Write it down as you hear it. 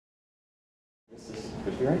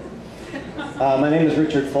Could be right. My name is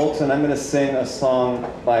Richard Folks, and I'm going to sing a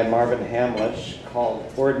song by Marvin Hamlisch called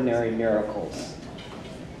Ordinary Miracles.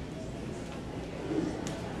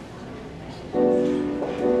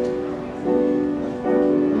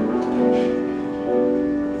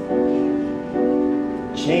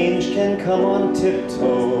 Change can come on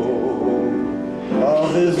tiptoe.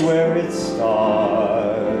 Love is where it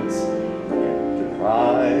starts.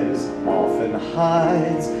 Enterprise often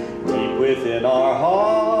hides deep within our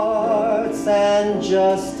hearts, and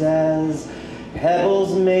just as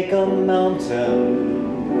pebbles make a mountain,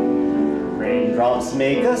 raindrops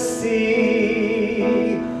make a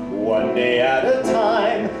sea, one day at a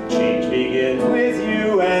time, change begins with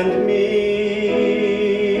you and me.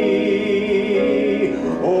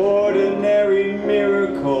 Ordinary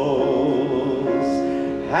miracles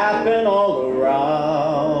happen all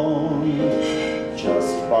around,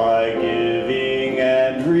 just by giving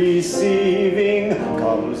and receiving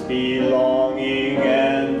comes belonging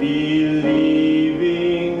and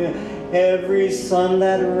believing. Every sun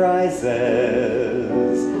that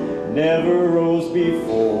rises never rose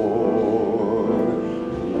before.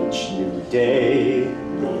 Each new day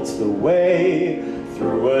leads the way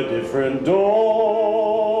through a different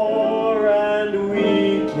door, and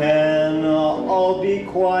we can all be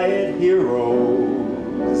quiet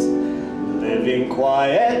heroes, living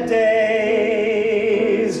quiet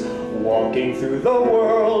days, walking through the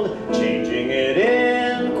world, changing it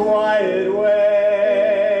in quiet ways.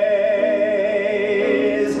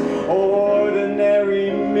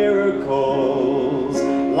 Ordinary miracles,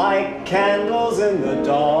 like candles in the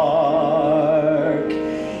dark,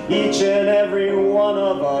 each and every one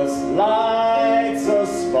of us lights a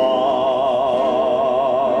spark.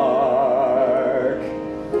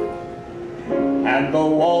 And the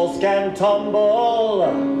walls can tumble,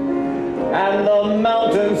 and the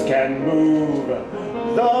mountains can move,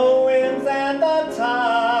 the winds and the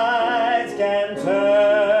tides can turn.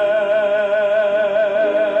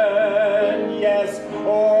 Yes,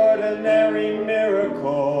 ordinary miracles,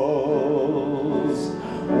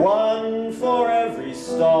 one for every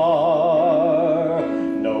star.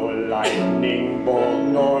 No lightning bolt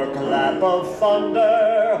nor clap of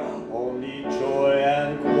thunder, only joy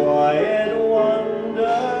and quiet wonder.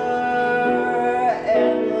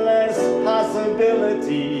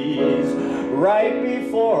 Possibilities right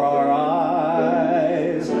before our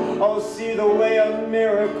eyes. Oh, see the way a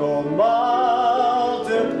miracle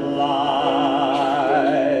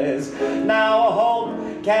multiplies. Now hope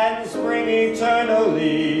can spring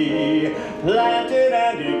eternally, planted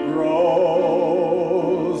and it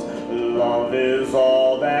grows. Love is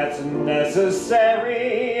all that's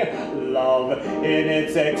necessary, love in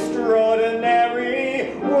its extraordinary